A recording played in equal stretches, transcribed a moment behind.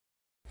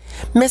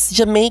Miss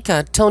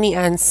Jamaica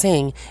Toni-Ann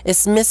Singh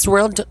is Miss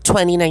World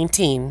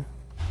 2019.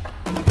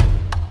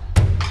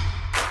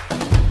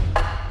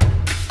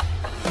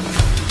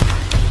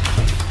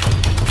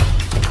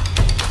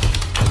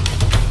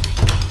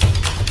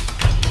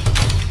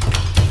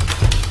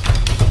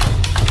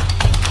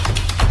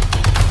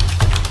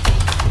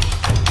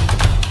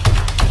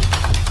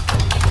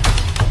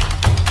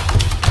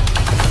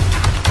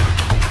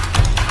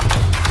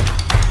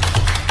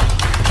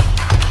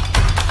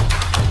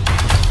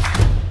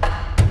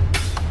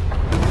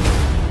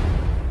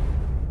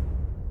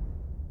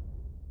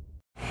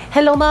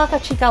 Hello mga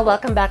kachika!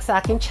 Welcome back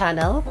sa aking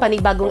channel.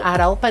 Panibagong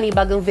araw,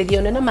 panibagong video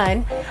na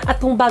naman.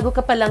 At kung bago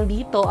ka pa lang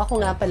dito, ako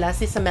nga pala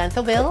si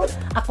Samantha.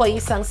 Ako ay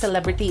isang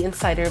celebrity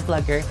insider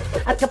vlogger.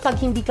 At kapag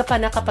hindi ka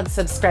pa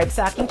nakapag-subscribe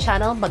sa aking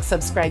channel,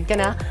 mag-subscribe ka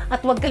na.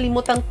 At huwag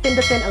kalimutang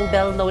pindutin ang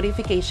bell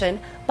notification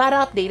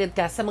para updated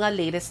ka sa mga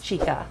latest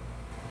chika.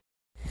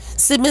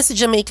 Si Miss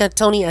Jamaica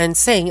Toni-Ann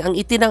Singh ang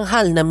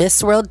itinanghal na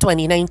Miss World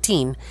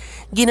 2019.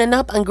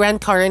 Ginanap ang Grand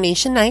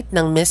Coronation Night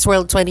ng Miss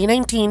World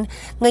 2019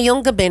 ngayong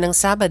gabi ng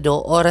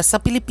Sabado, oras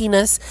sa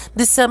Pilipinas,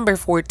 December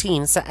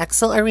 14 sa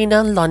Excel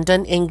Arena,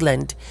 London,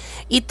 England.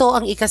 Ito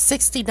ang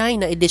ika-69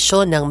 na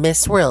edisyon ng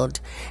Miss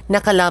World.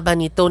 Nakalaban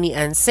ni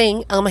Toni-Ann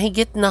Singh ang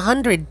mahigit na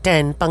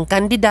 110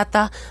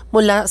 pangkandidata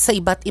mula sa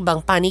iba't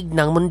ibang panig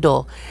ng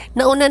mundo.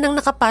 Nauna nang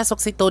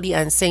nakapasok si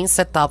Toni-Ann Singh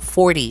sa top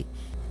 40.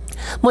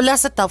 Mula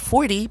sa top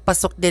 40,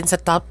 pasok din sa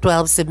top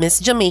 12 si Miss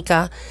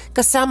Jamaica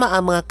kasama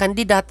ang mga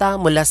kandidata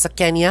mula sa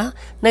Kenya,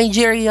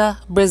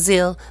 Nigeria,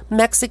 Brazil,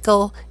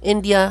 Mexico,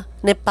 India,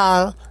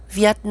 Nepal,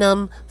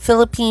 Vietnam,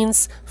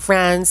 Philippines,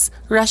 France,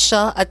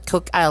 Russia at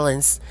Cook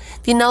Islands.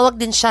 Tinawag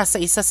din siya sa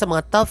isa sa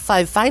mga top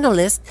 5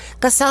 finalists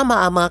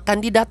kasama ang mga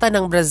kandidata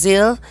ng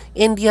Brazil,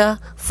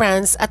 India,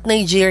 France at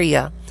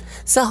Nigeria.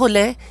 Sa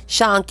huli,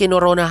 siya ang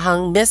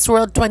kinoronahang Miss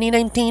World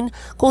 2019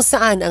 kung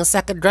saan ang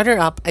second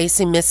runner-up ay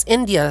si Miss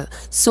India,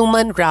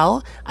 Suman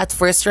Rao, at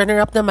first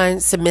runner-up naman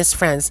si Miss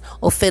France,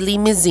 Ophelie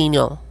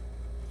Mizinho.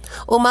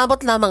 Umabot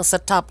lamang sa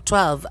top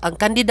 12 ang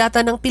kandidata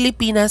ng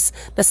Pilipinas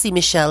na si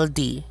Michelle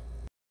D.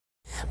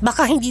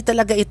 Baka hindi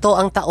talaga ito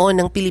ang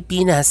taon ng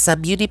Pilipinas sa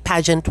beauty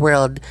pageant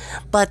world,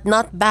 but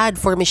not bad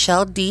for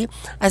Michelle D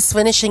as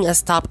finishing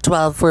as top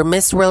 12 for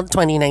Miss World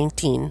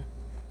 2019.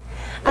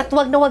 At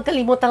huwag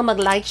kalimutang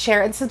mag-like,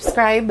 share, and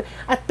subscribe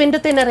at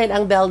pindutin na rin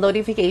ang bell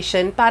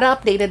notification para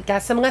updated ka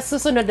sa mga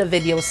susunod na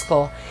videos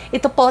ko.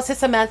 Ito po si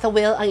Samantha,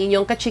 ang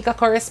inyong kachika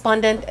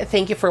correspondent.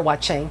 Thank you for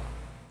watching.